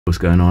What's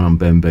going on? I'm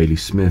Ben Bailey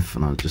Smith,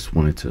 and I just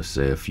wanted to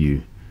say a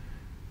few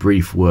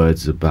brief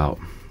words about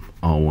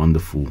our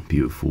wonderful,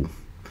 beautiful,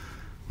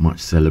 much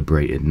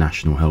celebrated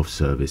National Health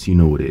Service. You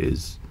know what it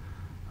is.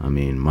 I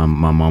mean, my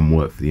mum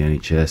worked for the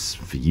NHS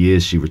for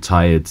years. She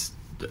retired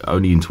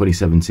only in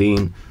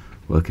 2017,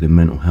 working in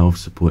mental health,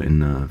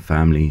 supporting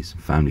families,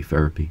 family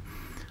therapy.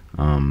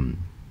 You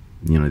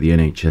know, the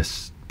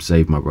NHS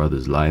saved my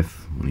brother's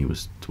life when he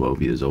was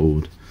 12 years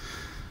old.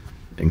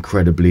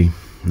 Incredibly,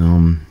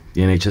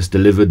 the NHS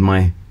delivered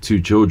my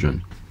 2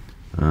 children.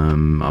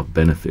 I've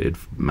benefited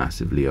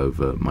massively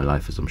over my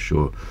life, as I'm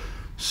sure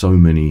so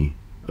many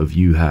of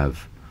you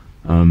have.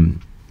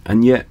 And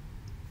yet,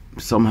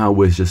 somehow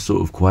we're just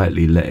sort of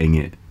quietly letting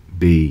it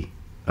be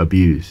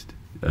abused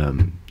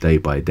day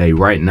by day.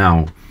 Right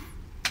now,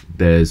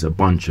 there's a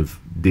bunch of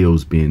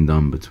deals being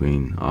done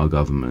between our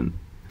government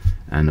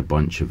and a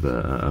bunch of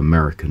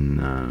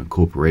American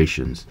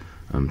corporations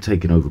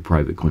taking over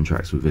private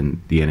contracts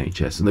within the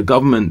NHS, and the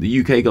government,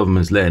 the UK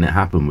government's letting it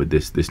happen with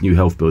this new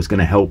health bill. It's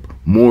going to help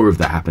more of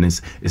that happen.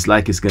 It's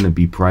like it's going to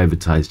be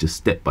privatized just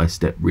step by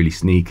step, really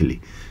sneakily.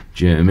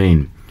 Do you know what I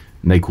mean?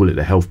 And they call it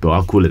the health bill.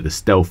 I'll call it the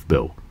stealth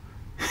bill.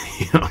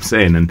 You know what I'm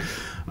saying?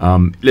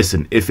 And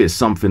listen, if it's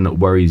something that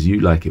worries you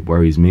like it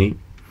worries me,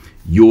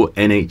 Your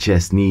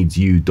NHS Needs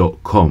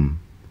You.com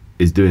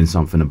is doing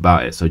something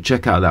about it. So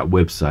check out that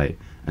website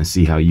and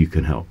see how you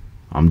can help.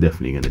 I'm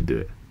definitely going to do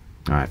it.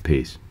 All right,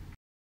 peace.